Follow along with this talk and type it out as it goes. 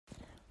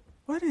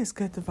What is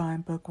good,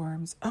 divine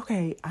bookworms?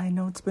 Okay, I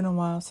know it's been a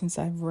while since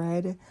I've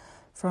read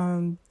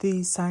from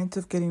The Science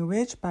of Getting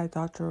Rich by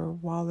Dr.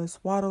 Wallace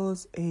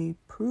Wattles, a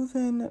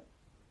proven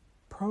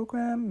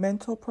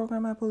mental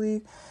program, I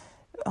believe,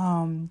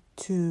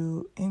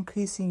 to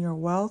increasing your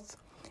wealth.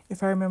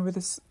 If I remember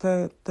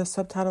the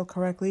subtitle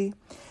correctly,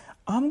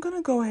 I'm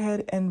gonna go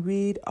ahead and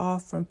read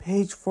off from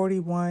page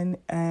 41,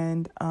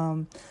 and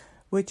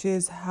which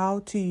is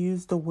how to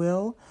use the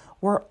will.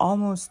 We're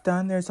almost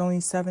done. There's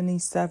only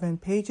 77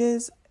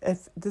 pages.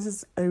 If this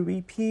is a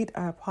repeat,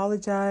 I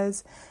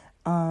apologize.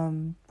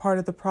 Part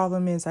of the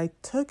problem is I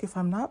took, if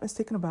I'm not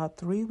mistaken, about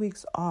 3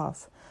 weeks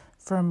off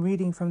from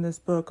reading from this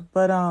book.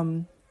 But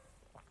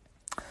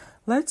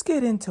let's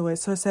get into it.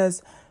 So it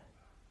says,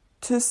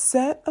 to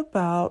set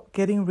about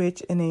getting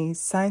rich in a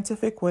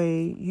scientific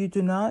way, you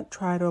do not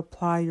try to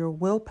apply your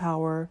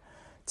willpower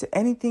to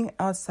anything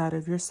outside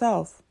of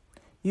yourself.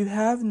 You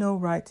have no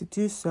right to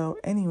do so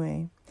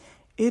anyway.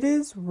 It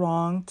is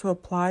wrong to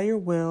apply your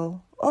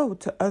will,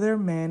 to other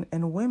men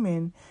and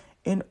women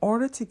in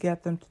order to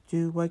get them to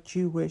do what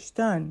you wish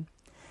done.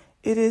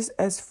 It is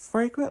as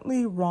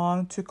frequently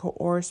wrong to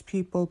coerce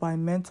people by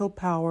mental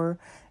power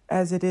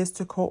as it is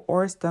to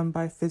coerce them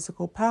by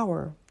physical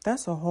power.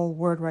 That's a whole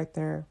word right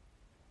there.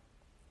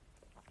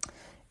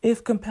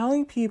 If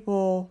compelling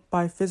people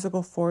by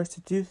physical force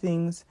to do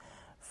things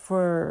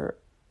for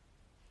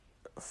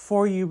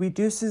you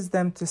reduces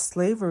them to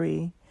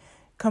slavery,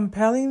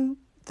 compelling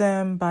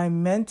them by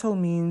mental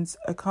means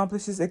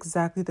accomplishes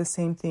exactly the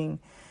same thing.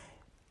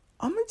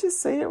 I'm going to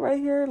just say it right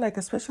here, like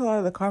especially a lot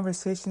of the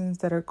conversations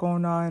that are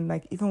going on,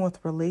 like even with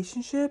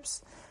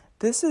relationships,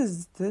 this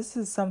is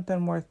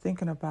something worth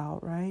thinking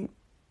about, right?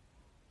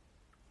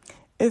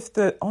 If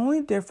the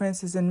only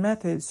difference is in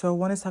method, so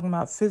one is talking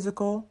about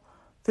physical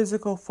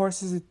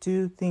forces to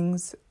do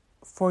things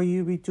for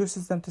you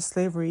reduces them to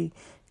slavery,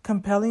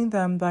 compelling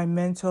them by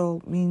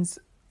mental means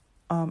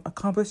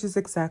accomplishes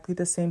exactly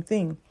the same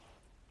thing.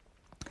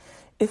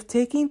 If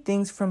taking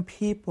things from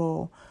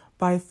people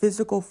by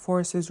physical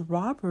force is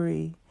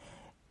robbery,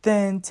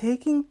 then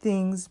taking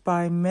things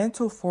by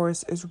mental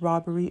force is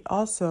robbery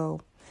also.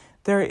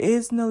 There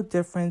is no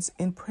difference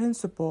in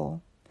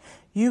principle.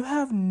 You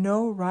have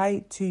no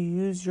right to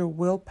use your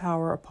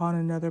willpower upon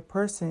another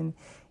person,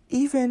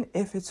 even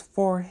if it's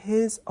for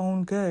his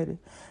own good,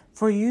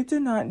 for you do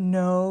not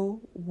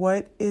know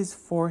what is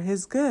for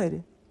his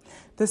good.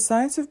 The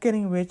science of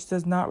getting rich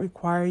does not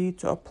require you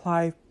to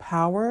apply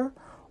power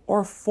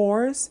or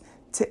force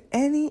to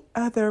any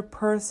other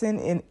person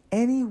in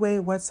any way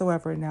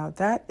whatsoever. Now,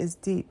 that is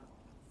deep.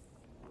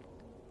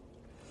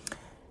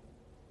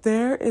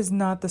 There is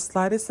not the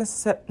slightest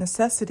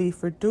necessity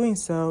for doing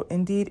so.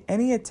 Indeed,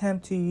 any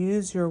attempt to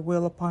use your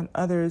will upon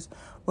others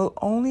will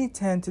only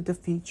tend to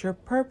defeat your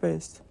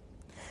purpose.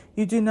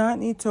 You do not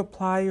need to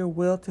apply your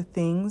will to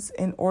things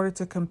in order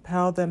to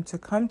compel them to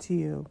come to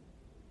you.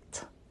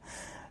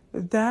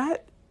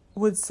 That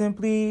would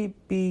simply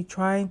be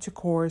trying to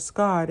coerce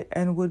God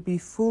and would be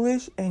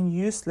foolish and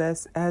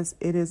useless as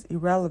it is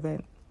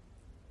irrelevant.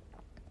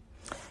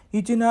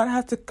 You do not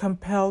have to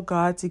compel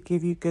God to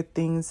give you good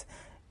things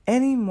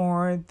any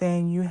more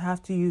than you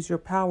have to use your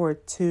power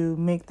to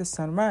make the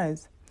sun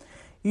rise.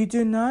 You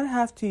do not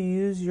have to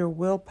use your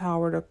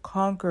willpower to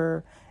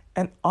conquer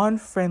an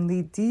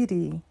unfriendly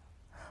deity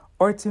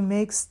or to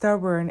make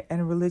stubborn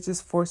and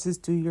religious forces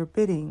do your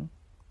bidding.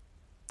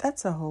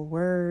 That's a whole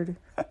word.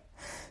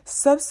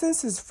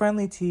 Substance is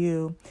friendly to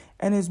you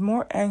and is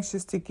more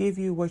anxious to give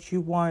you what you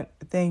want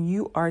than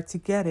you are to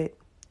get it.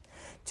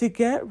 To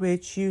get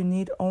rich, you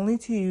need only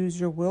to use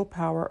your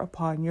willpower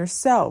upon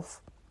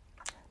yourself.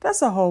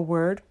 That's a whole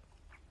word.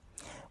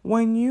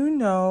 When you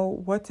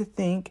know what to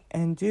think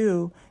and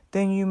do,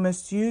 then you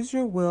must use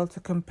your will to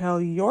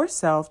compel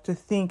yourself to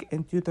think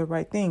and do the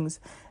right things.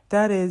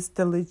 That is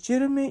the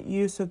legitimate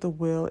use of the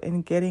will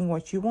in getting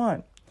what you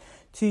want.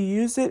 To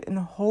use it in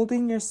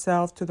holding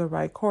yourself to the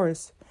right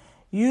course.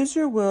 Use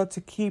your will to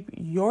keep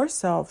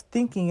yourself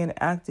thinking and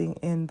acting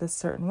in the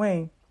certain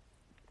way.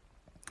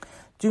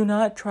 Do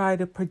not try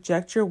to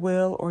project your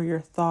will or your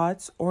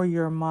thoughts or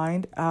your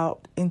mind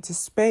out into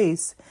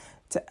space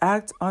to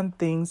act on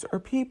things or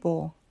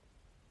people.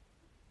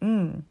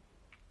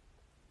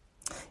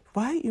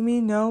 What? You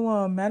mean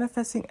no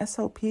manifesting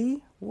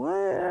SLP? What?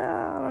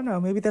 I don't know.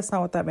 Maybe that's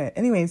not what that meant.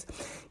 Anyways,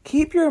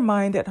 keep your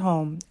mind at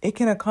home. It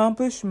can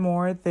accomplish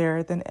more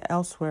there than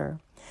elsewhere.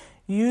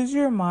 Use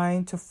your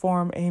mind to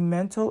form a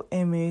mental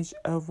image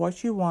of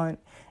what you want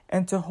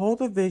and to hold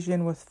a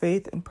vision with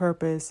faith and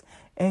purpose,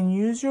 and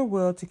use your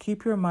will to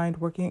keep your mind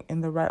working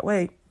in the right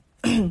way.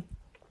 I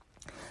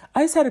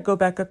just had to go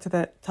back up to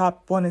that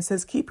top one. It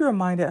says, keep your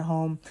mind at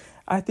home.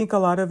 I think a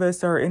lot of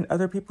us are in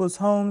other people's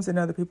homes, in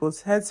other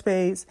people's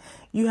headspace.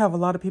 You have a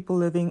lot of people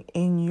living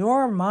in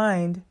your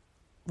mind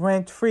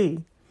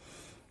rent-free.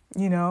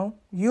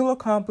 You'll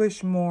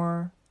accomplish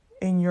more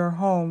in your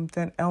home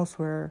than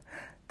elsewhere.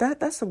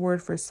 That's a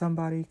word for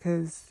somebody,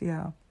 because,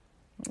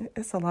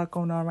 it's a lot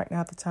going on right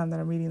now at the time that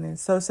I'm reading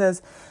this. So it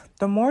says,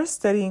 the more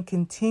steady and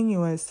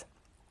continuous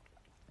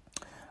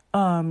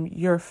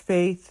your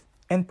faith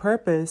and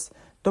purpose,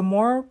 the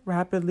more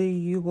rapidly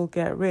you will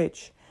get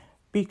rich,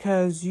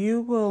 because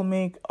you will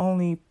make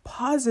only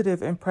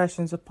positive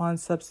impressions upon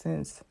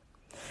substance.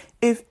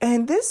 If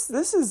and this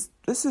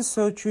is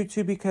so true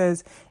too,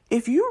 because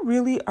if you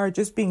really are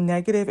just being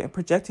negative and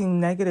projecting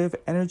negative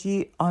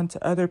energy onto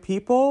other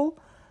people,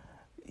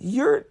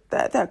 you're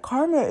that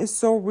karma is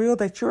so real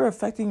that you're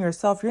affecting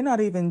yourself. You're not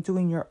even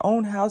doing your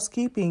own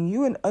housekeeping.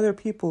 You and other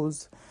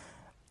people's,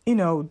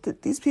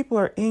 these people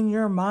are in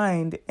your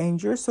mind,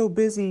 and you're so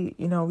busy.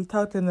 We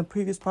talked in the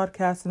previous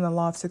podcast in the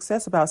Law of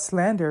Success about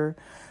slander,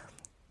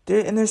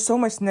 and there's so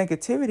much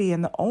negativity,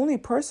 and the only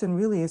person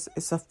really is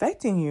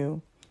affecting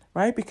you,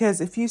 right?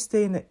 Because if you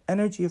stay in the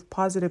energy of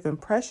positive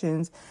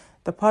impressions,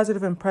 the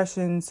positive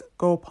impressions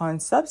go upon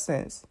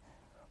substance,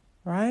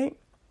 right?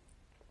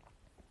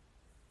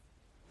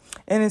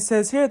 And it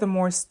says here, the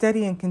more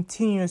steady and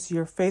continuous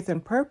your faith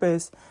and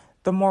purpose,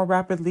 the more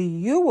rapidly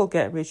you will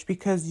get rich,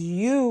 because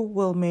you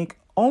will make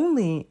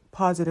only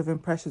positive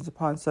impressions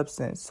upon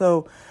substance.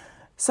 So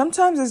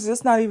sometimes it's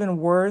just not even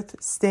worth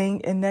staying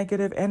in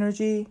negative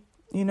energy,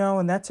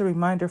 and that's a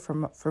reminder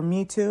for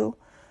me too,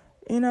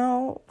 It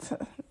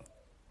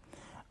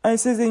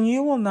says, and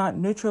you will not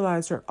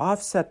neutralize or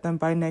offset them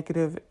by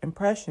negative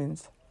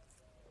impressions.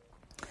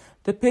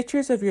 The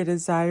pictures of your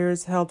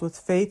desires held with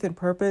faith and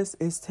purpose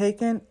is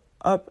taken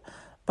up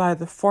by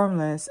the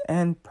formless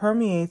and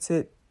permeates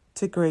it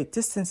to great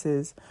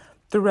distances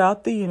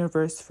throughout the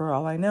universe, for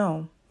all I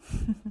know.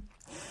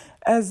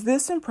 As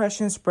this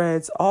impression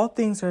spreads, all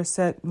things are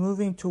set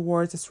moving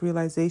towards its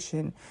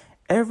realization.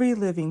 Every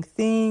living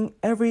thing,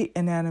 every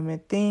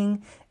inanimate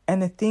thing, and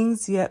the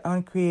things yet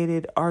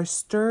uncreated are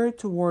stirred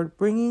toward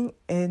bringing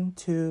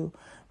into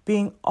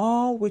being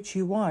all which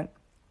you want.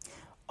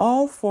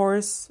 All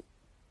force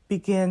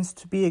begins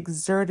to be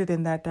exerted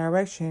in that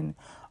direction.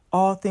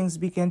 All things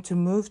begin to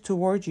move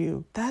toward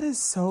you. That is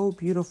so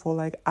beautiful.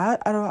 Like I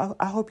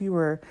hope you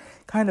were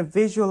kind of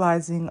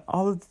visualizing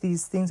all of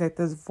these things, like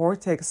this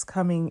vortex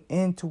coming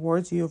in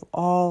towards you of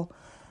all,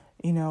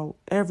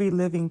 every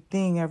living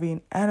thing,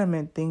 every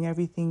inanimate thing,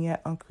 everything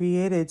yet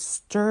uncreated,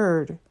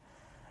 stirred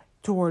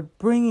toward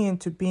bringing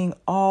into being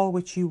all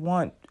which you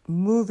want,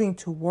 moving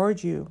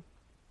toward you.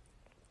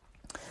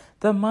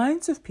 The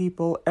minds of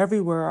people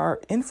everywhere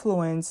are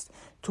influenced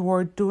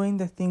toward doing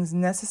the things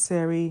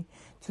necessary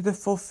to the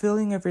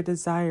fulfilling of your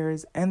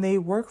desires, and they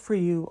work for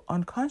you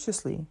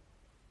unconsciously,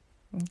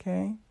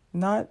 okay?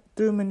 Not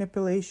through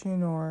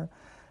manipulation or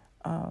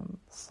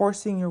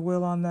forcing your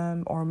will on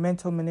them or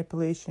mental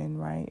manipulation,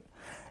 right?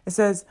 It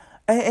says,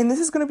 and this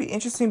is going to be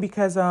interesting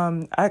because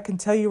I can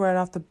tell you right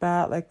off the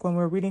bat, like when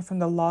we're reading from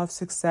the Law of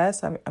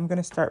Success, I'm going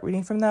to start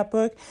reading from that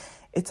book.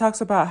 It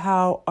talks about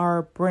how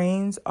our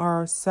brains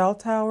are cell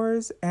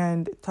towers,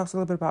 and it talks a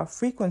little bit about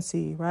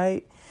frequency,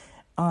 right?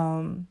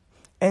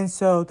 And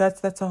so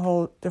that's a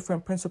whole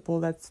different principle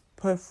that's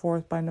put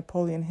forth by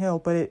Napoleon Hill,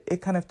 but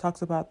it kind of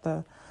talks about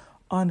the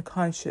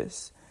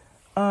unconscious.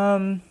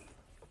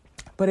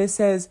 But it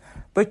says,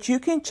 but you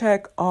can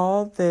check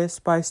all this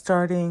by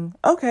starting,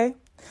 okay.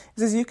 It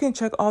says you can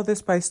check all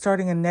this by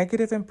starting a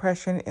negative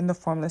impression in the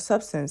formless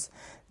substance.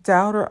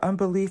 Doubt or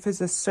unbelief is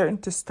as certain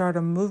to start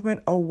a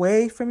movement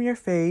away from your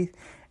faith,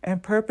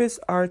 and purpose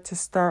are to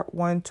start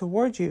one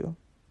toward you.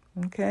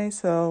 Okay,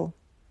 so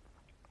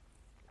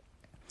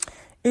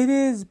it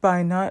is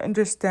by not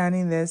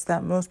understanding this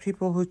that most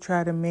people who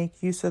try to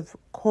make use of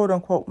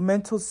quote-unquote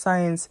mental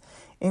science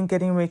in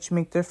getting rich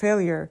make their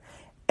failure.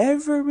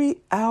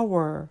 Every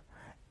hour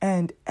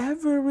and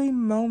every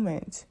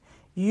moment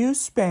you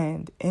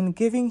spend in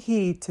giving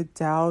heed to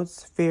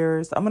doubts,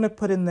 fears, I'm going to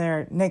put in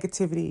there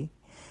negativity.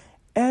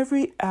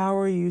 Every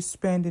hour you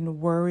spend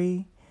in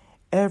worry,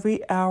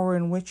 every hour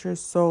in which your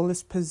soul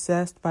is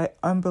possessed by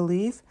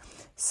unbelief,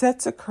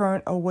 sets a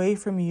current away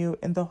from you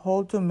in the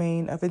whole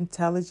domain of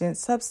intelligent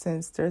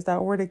substance. There's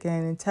that word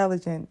again,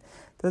 intelligent.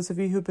 Those of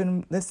you who've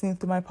been listening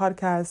to my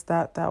podcast,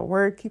 that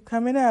word keep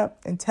coming up,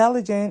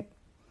 intelligent.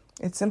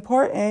 It's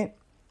important.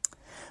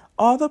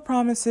 All the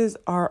promises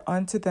are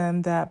unto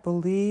them that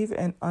believe,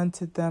 and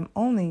unto them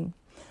only.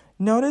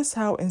 Notice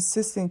how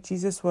insistent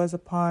Jesus was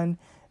upon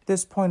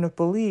this point of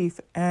belief,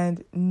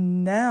 and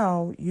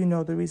now you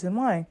know the reason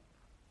why.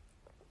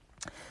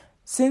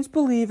 Since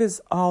belief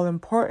is all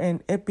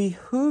important, it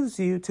behooves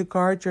you to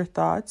guard your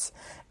thoughts,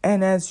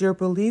 and as your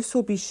beliefs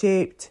will be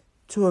shaped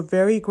to a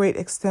very great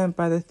extent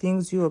by the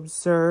things you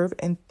observe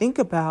and think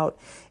about,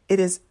 it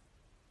is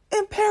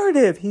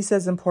imperative, he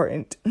says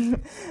important,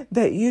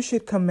 that you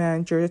should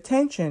command your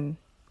attention.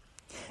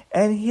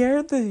 And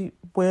here the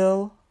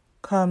will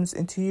comes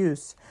into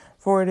use,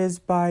 for it is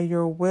by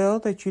your will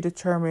that you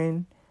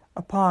determine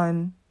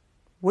upon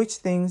which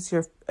things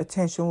your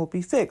attention will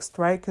be fixed,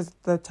 right? Because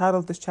the title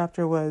of this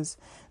chapter was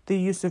The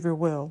Use of Your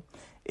Will.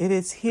 It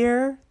is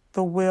here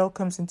the will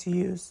comes into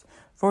use,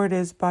 for it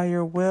is by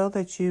your will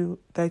that you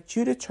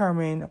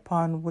determine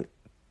upon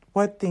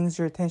what things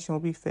your attention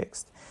will be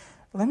fixed.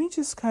 Let me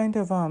just kind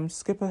of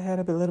skip ahead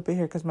a little bit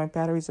here because my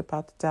battery's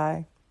about to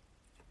die.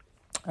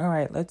 All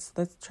right, let's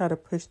try to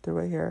push through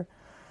it here.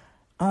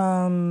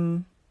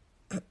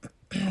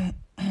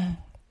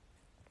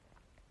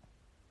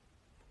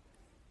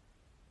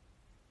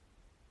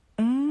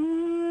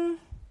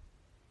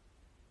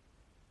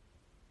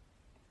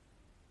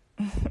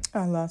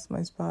 I lost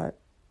my spot.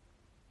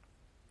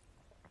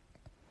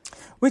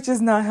 Which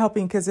is not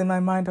helping because in my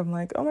mind I'm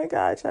like, oh my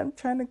gosh, I'm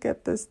trying to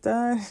get this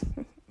done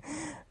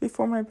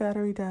before my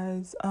battery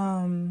dies.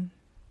 Oh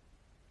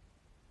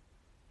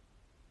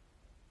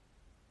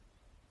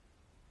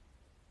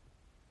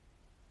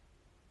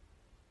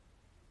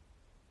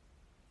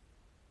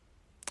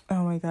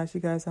my gosh, you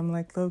guys, I'm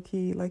like low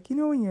key, like, you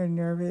know, when you're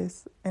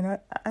nervous, and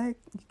you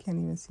can't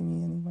even see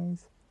me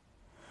anyways.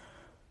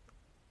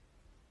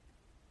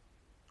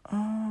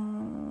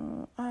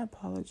 I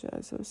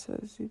apologize. It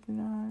says you do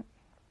not.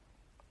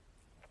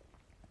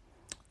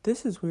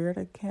 This is weird.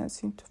 I can't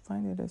seem to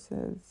find it. It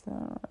says,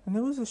 and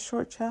it was a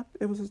short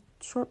it was a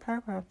short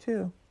paragraph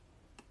too.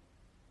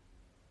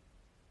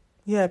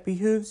 Yeah, it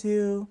behooves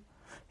you.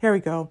 Here we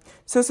go.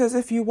 So it says,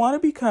 if you want to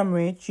become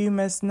rich, you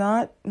must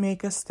not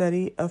make a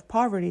study of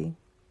poverty.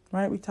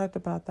 Right? We talked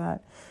about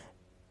that.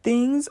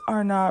 Things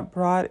are not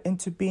brought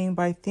into being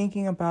by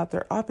thinking about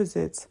their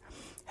opposites.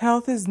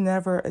 Health is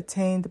never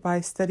attained by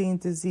studying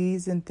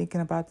disease and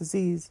thinking about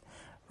disease.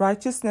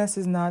 Righteousness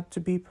is not to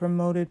be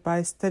promoted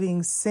by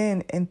studying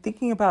sin and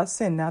thinking about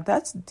sin. Now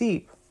that's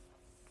deep.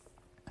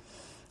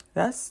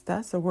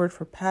 That's a word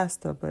for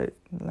pasta, but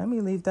let me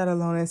leave that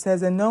alone. It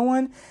says, and no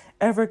one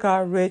ever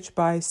got rich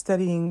by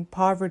studying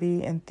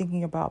poverty and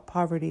thinking about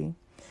poverty.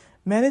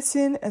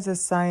 Medicine as a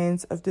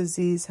science of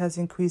disease has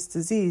increased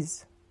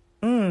disease.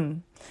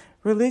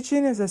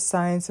 Religion as a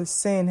science of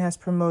sin has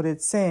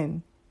promoted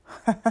sin.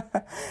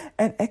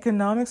 And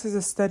economics as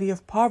a study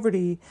of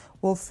poverty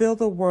will fill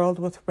the world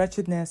with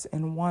wretchedness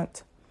and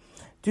want.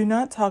 Do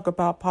not talk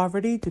about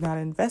poverty, do not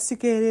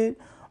investigate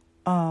it,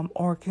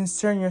 or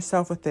concern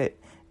yourself with it.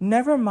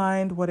 Never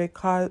mind what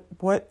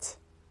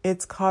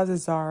its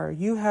causes are.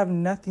 You have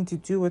nothing to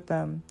do with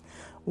them.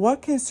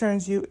 What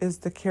concerns you is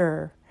the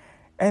cure.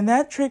 And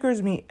that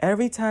triggers me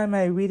every time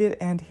I read it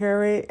and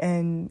hear it,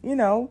 and,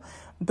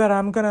 but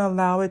I'm going to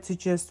allow it to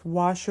just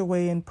wash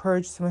away and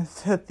purge some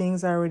of the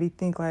things I already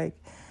think, like,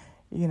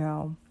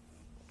 It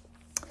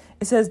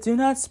says, do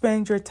not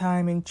spend your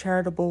time in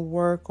charitable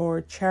work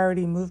or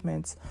charity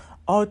movements.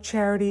 All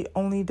charity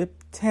only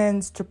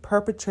tends to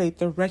perpetuate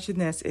the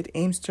wretchedness it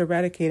aims to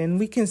eradicate. And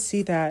we can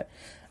see that,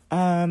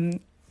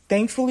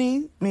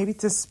 thankfully, maybe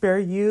to spare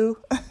you,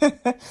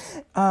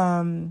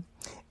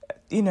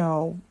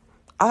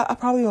 I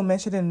probably will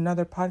mention it in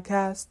another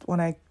podcast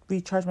when I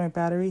recharge my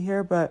battery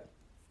here, but,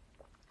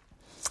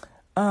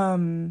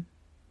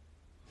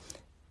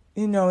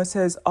 it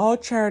says all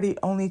charity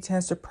only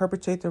tends to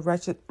perpetuate the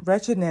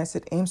wretchedness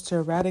it aims to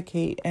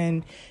eradicate.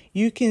 And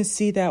you can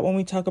see that when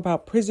we talk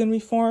about prison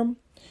reform,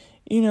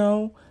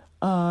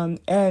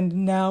 and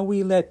now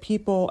we let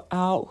people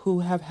out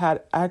who have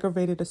had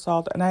aggravated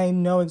assault. And I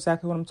know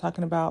exactly what I'm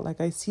talking about. Like,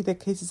 I see the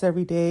cases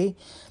every day.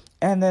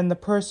 And then the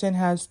person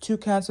has 2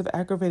 counts of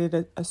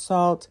aggravated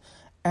assault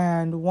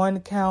and 1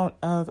 count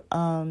of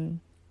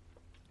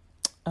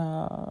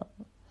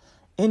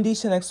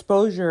indecent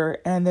exposure.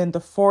 And then the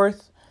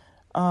 4th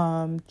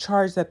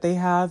charge that they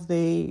have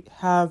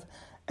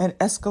an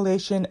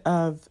escalation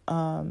of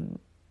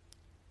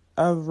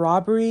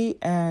robbery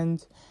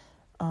and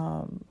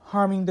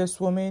harming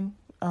this woman.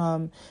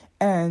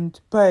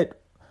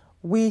 But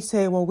we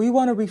say, well, we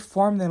want to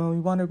reform them and we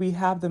want to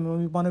rehab them and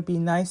we want to be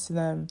nice to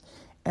them.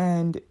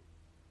 And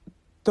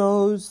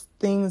those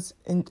things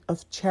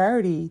of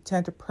charity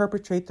tend to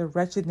perpetuate the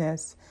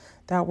wretchedness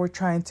that we're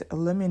trying to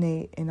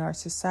eliminate in our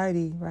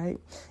society, right?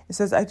 It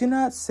says, I do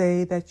not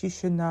say that you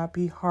should not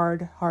be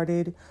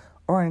hard-hearted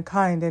or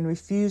unkind and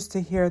refuse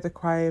to hear the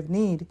cry of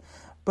need,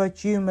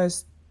 but you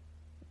must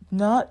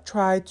not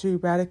try to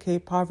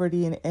eradicate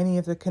poverty in any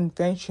of the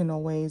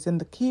conventional ways.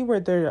 And the key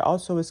word there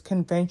also is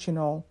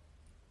conventional.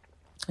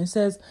 It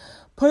says,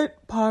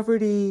 put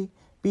poverty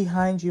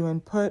behind you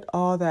and put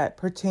all that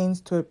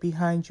pertains to it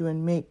behind you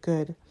and make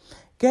good.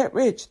 Get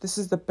rich. This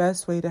is the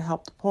best way to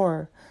help the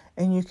poor.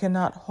 And you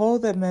cannot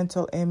hold that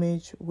mental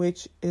image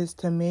which is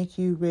to make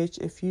you rich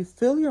if you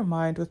fill your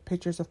mind with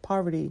pictures of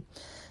poverty.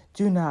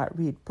 Do not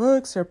read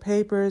books or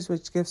papers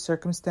which give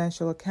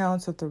circumstantial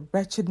accounts of the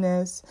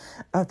wretchedness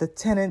of the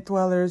tenant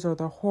dwellers or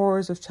the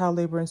horrors of child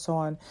labor and so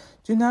on.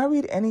 Do not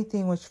read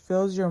anything which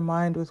fills your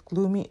mind with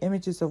gloomy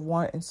images of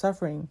want and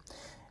suffering.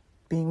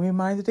 Being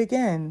reminded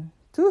again.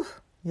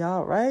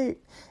 Y'all, right? It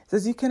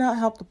says you cannot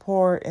help the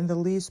poor in the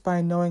least by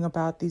knowing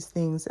about these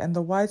things, and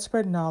the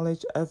widespread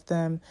knowledge of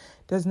them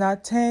does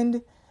not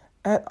tend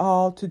at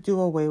all to do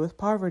away with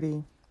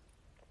poverty.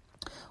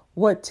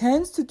 What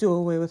tends to do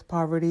away with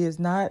poverty is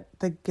not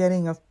the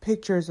getting of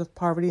pictures of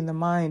poverty in the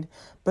mind,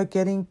 but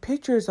getting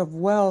pictures of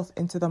wealth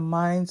into the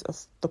minds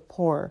of the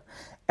poor.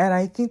 And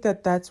I think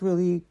that that's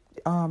really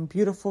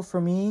beautiful for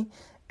me.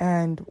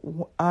 And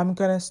I'm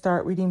going to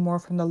start reading more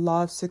from the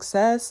Law of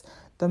Success,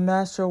 the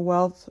Master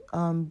Wealth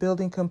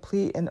Building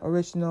Complete and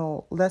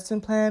Original Lesson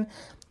Plan.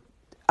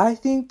 I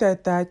think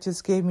that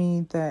just gave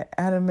me the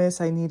animus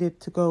I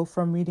needed to go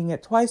from reading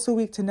it twice a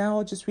week to now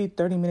I'll just read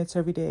 30 minutes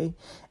every day.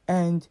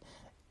 And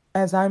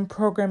as I'm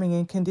programming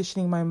and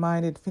conditioning my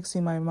mind and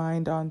fixing my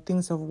mind on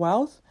things of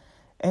wealth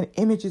and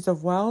images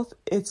of wealth,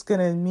 it's going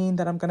to mean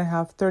that I'm going to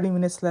have 30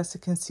 minutes less to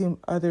consume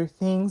other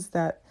things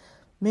that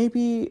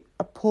maybe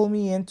pull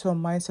me into a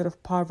mindset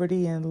of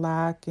poverty and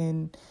lack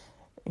and,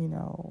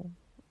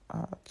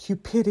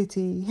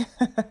 cupidity.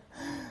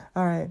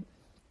 All right.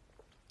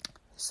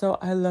 So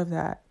I love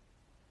that.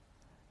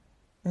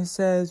 It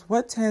says,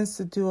 what tends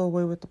to do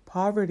away with the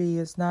poverty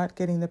is not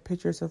getting the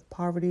pictures of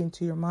poverty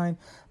into your mind,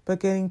 but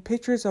getting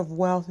pictures of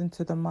wealth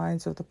into the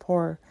minds of the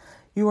poor.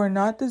 You are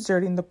not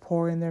deserting the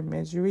poor in their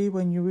misery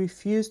when you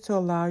refuse to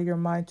allow your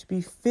mind to be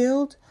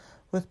filled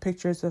with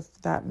pictures of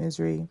that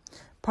misery.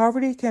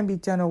 Poverty can be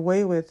done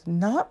away with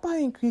not by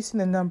increasing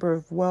the number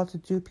of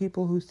well-to-do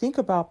people who think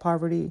about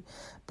poverty,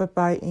 but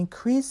by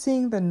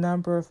increasing the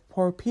number of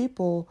poor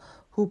people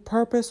who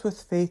purpose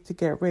with faith to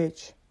get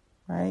rich.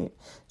 Right?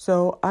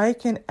 So I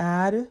can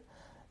add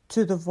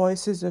to the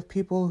voices of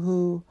people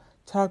who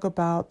talk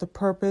about the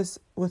purpose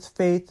with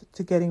faith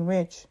to getting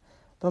rich,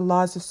 the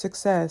laws of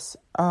success.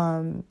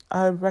 I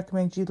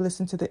recommend you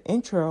listen to the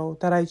intro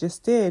that I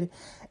just did.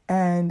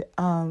 And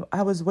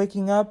I was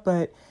waking up,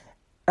 but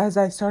as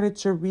I started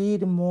to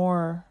read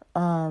more,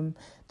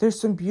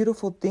 there's some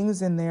beautiful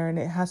things in there, and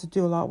it has to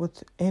do a lot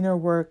with inner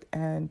work.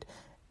 And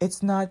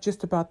it's not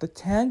just about the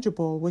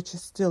tangible, which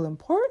is still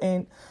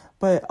important,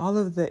 but all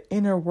of the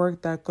inner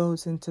work that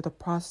goes into the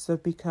process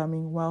of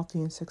becoming wealthy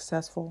and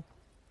successful.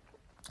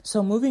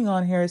 So moving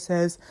on here, it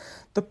says,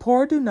 the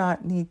poor do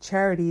not need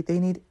charity, they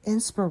need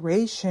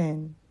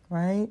inspiration,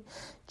 right?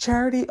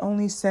 Charity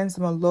only sends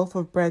them a loaf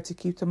of bread to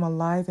keep them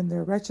alive in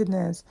their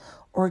wretchedness,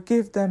 or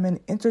give them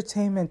an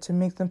entertainment to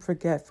make them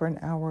forget for an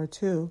hour or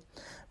two.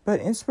 But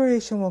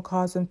inspiration will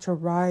cause them to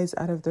rise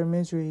out of their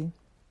misery.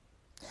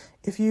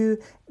 From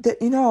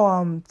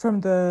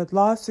the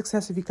Law of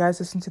Success, if you guys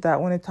listen to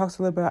that one, it talks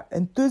a little bit about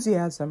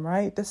enthusiasm,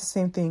 right? That's the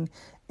same thing.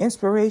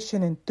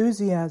 Inspiration,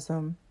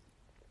 enthusiasm.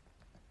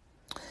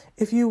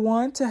 If you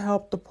want to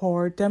help the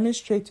poor,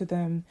 demonstrate to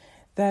them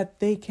that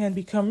they can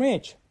become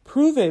rich.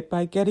 Prove it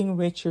by getting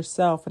rich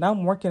yourself. And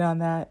I'm working on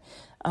that.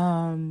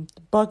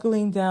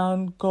 Buckling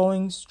down,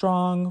 going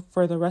strong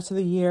for the rest of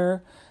the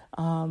year,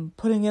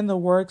 putting in the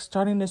work,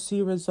 starting to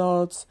see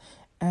results,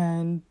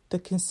 and the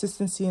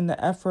consistency and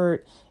the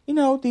effort.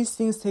 These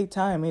things take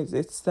time.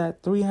 It's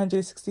that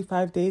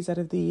 365 days out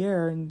of the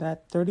year and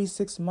that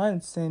 36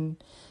 months and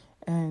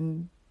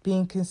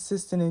being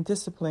consistent and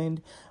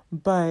disciplined.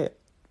 But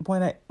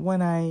when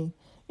I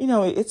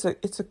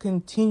it's a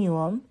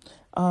continuum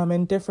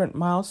and different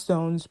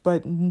milestones,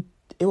 but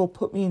it will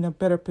put me in a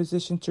better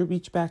position to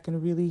reach back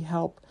and really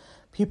help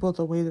people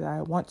the way that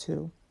I want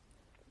to.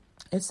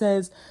 It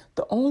says,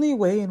 the only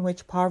way in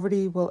which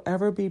poverty will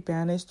ever be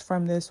banished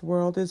from this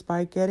world is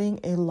by getting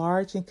a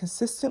large and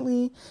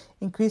consistently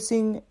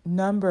increasing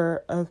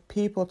number of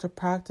people to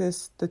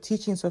practice the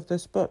teachings of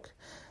this book.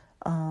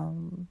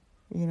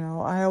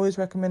 I always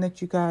recommend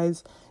that you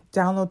guys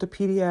download the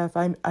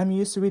PDF. I'm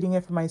used to reading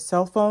it from my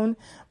cell phone,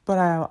 but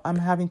I'm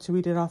having to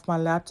read it off my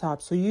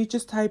laptop. So you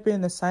just type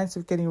in the Science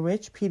of Getting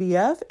Rich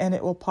PDF and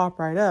it will pop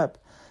right up.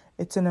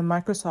 It's in a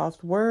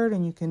Microsoft Word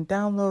and you can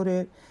download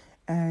it.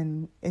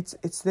 And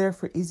it's there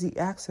for easy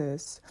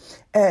access.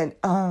 And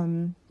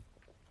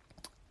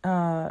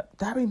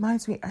that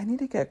reminds me, I need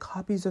to get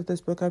copies of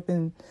this book. I've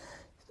been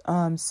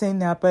saying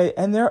that,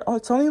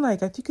 it's only I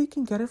think you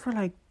can get it for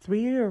 $3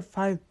 or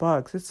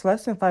 $5. It's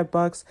less than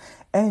 $5,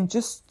 and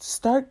just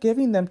start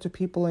giving them to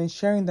people and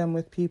sharing them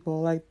with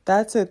people.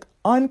 That's an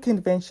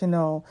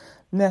unconventional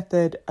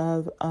method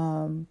of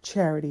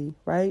charity,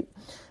 right?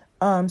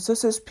 So it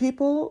says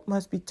people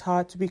must be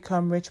taught to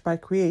become rich by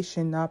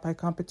creation, not by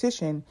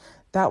competition.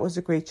 That was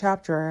a great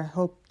chapter. I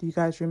hope you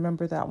guys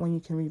remember that one. You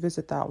can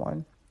revisit that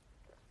one.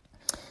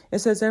 It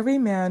says, every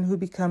man who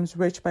becomes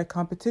rich by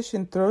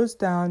competition throws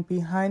down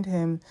behind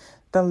him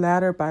the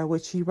ladder by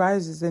which he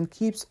rises and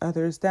keeps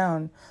others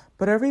down.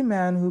 But every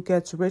man who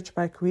gets rich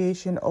by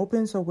creation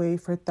opens a way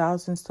for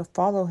thousands to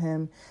follow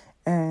him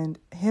and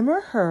him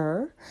or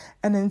her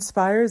and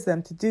inspires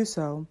them to do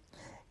so.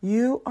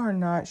 You are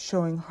not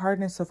showing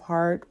hardness of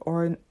heart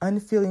or an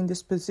unfeeling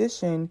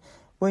disposition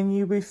when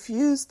you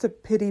refuse to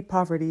pity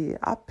poverty.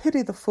 I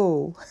pity the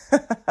fool.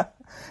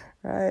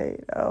 Right?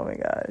 Oh my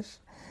gosh.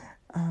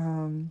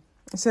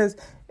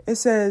 It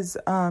says,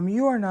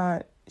 you are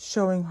not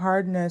showing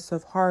hardness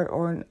of heart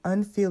or an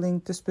unfeeling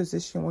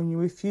disposition when you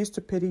refuse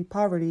to pity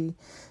poverty.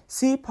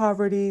 See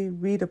poverty,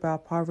 read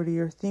about poverty,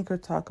 or think or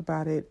talk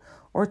about it,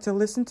 or to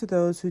listen to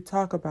those who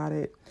talk about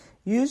it.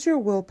 Use your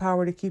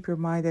willpower to keep your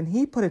mind, and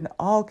he put in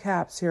all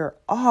caps here,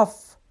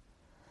 off.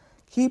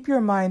 Keep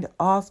your mind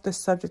off the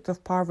subject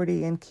of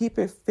poverty and keep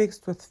it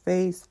fixed with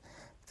faith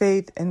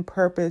and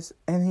purpose.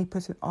 And he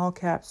puts in all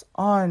caps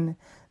on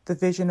the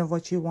vision of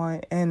what you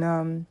want.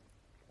 And,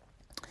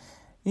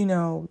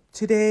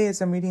 today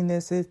as I'm reading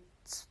this,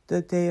 it's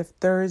the day of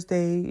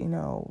Thursday, it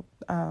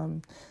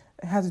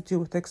has to do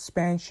with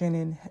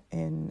expansion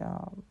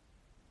and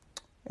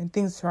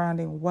things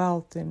surrounding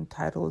wealth and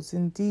titles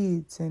and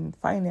deeds and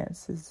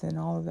finances and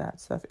all of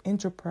that stuff,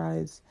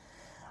 enterprise.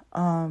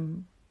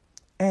 And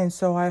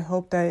so I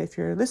hope that if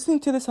you're listening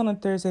to this on a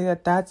Thursday,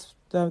 that's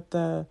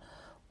the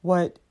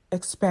what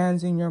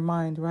expands in your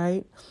mind,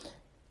 right?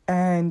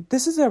 And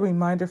this is a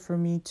reminder for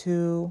me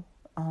to,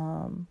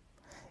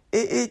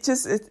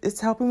 it's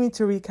helping me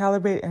to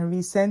recalibrate and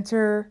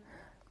recenter,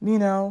 you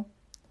know,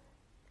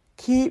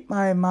 keep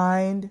my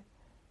mind,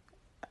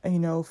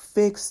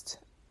 fixed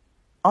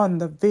on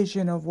the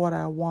vision of what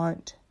I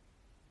want.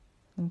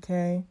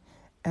 Okay.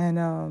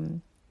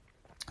 And,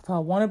 if I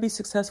want to be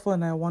successful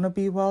and I want to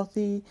be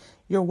wealthy,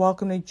 you're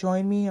welcome to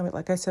join me.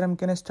 Like I said, I'm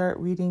going to start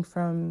reading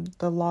from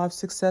The Law of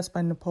Success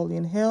by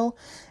Napoleon Hill.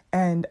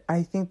 And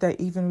I think that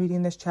even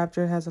reading this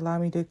chapter has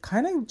allowed me to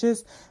kind of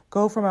just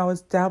go from, I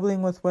was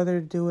dabbling with whether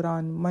to do it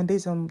on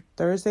Mondays and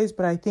Thursdays,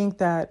 but I think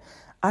that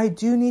I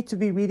do need to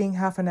be reading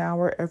half an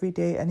hour every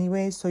day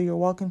anyway. So you're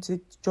welcome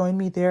to join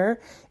me there.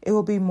 It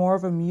will be more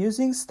of a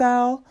musing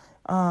style,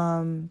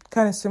 kind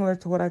of similar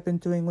to what I've been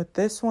doing with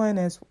this one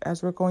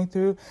as we're going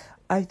through.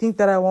 I think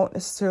that I won't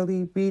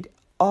necessarily read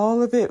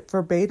all of it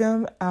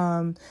verbatim.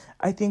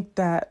 I think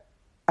that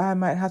I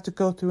might have to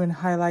go through and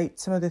highlight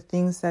some of the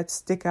things that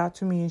stick out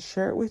to me and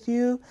share it with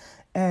you.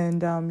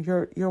 And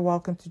you're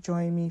welcome to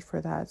join me for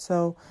that.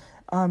 So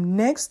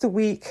next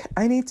week,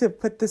 I need to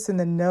put this in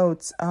the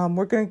notes.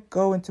 We're going to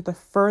go into the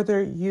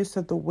further use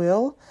of the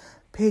will,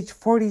 page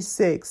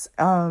 46.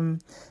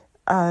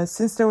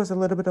 Since there was a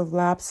little bit of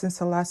lapse since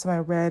the last time I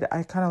read,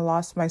 I kind of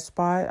lost my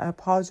spot. I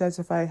apologize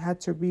if I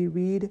had to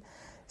reread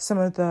some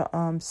of the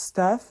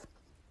stuff.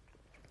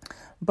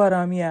 But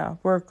yeah,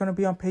 we're going to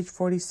be on page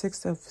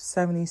 46 of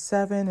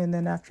 77. And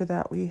then after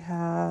that, we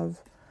have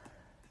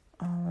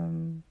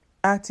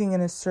acting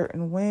in a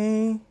certain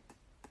way.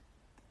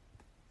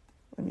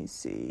 Let me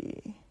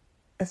see.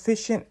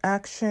 Efficient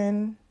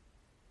action.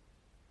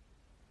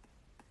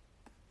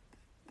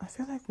 I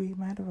feel like we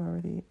might have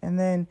already. And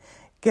then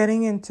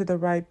getting into the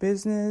right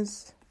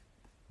business.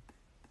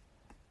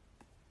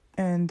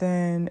 And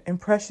then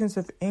impressions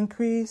of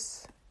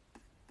increase.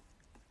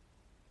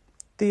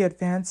 The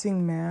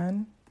advancing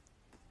man.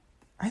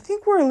 I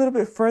think we're a little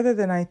bit further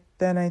than I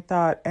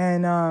thought,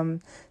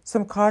 and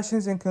some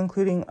cautions and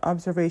concluding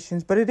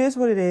observations. But it is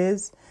what it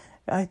is.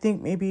 I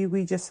think maybe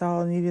we just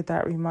all needed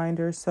that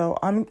reminder. So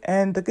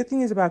and the good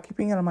thing is about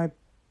keeping it on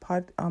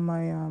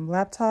my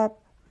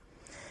laptop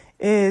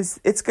is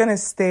it's gonna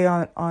stay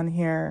on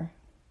here.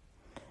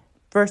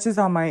 Versus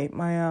on my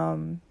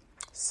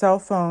cell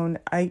phone,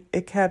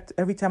 it kept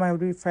every time I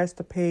would refresh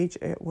the page,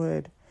 I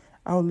would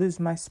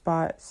lose my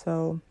spot.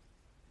 So.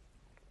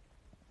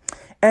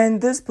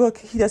 And this book,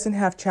 he doesn't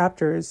have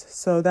chapters,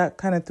 so that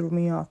kind of threw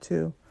me off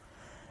too.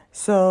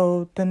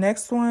 So the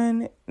next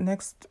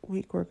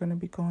week, we're going to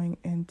be going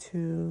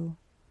into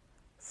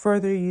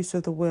further use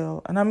of the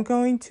will. And I'm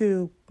going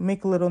to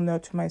make a little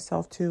note to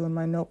myself too in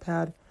my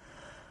notepad.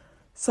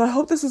 So I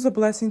hope this was a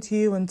blessing to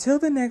you. Until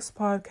the next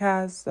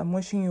podcast, I'm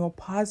wishing you a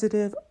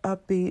positive,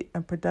 upbeat,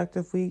 and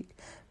productive week.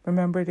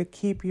 Remember to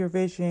keep your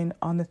vision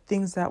on the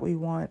things that we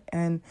want.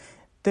 And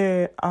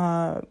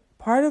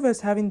part of us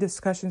having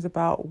discussions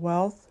about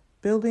wealth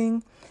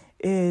building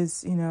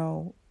is,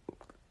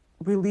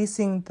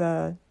 releasing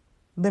the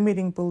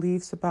limiting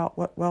beliefs about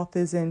what wealth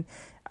is. And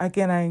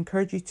again, I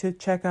encourage you to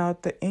check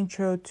out the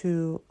intro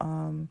to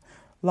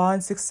Law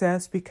and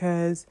Success,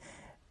 because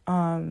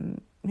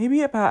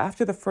maybe about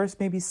after the first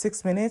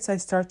 6 minutes, I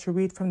start to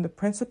read from the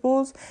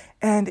principles.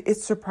 And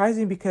it's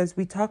surprising because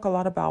we talk a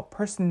lot about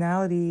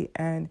personality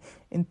and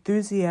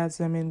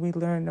enthusiasm, and we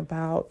learn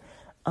about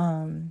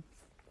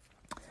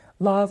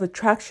law of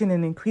attraction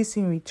and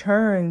increasing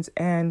returns,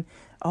 and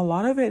a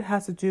lot of it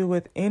has to do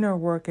with inner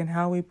work and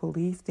how we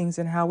believe things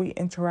and how we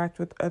interact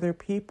with other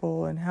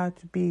people and how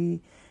to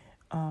be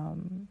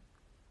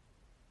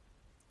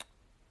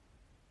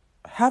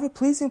have a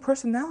pleasing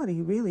personality,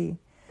 really.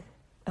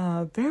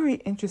 Very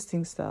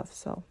interesting stuff.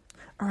 So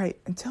all right,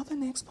 until the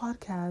next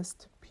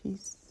podcast,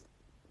 peace.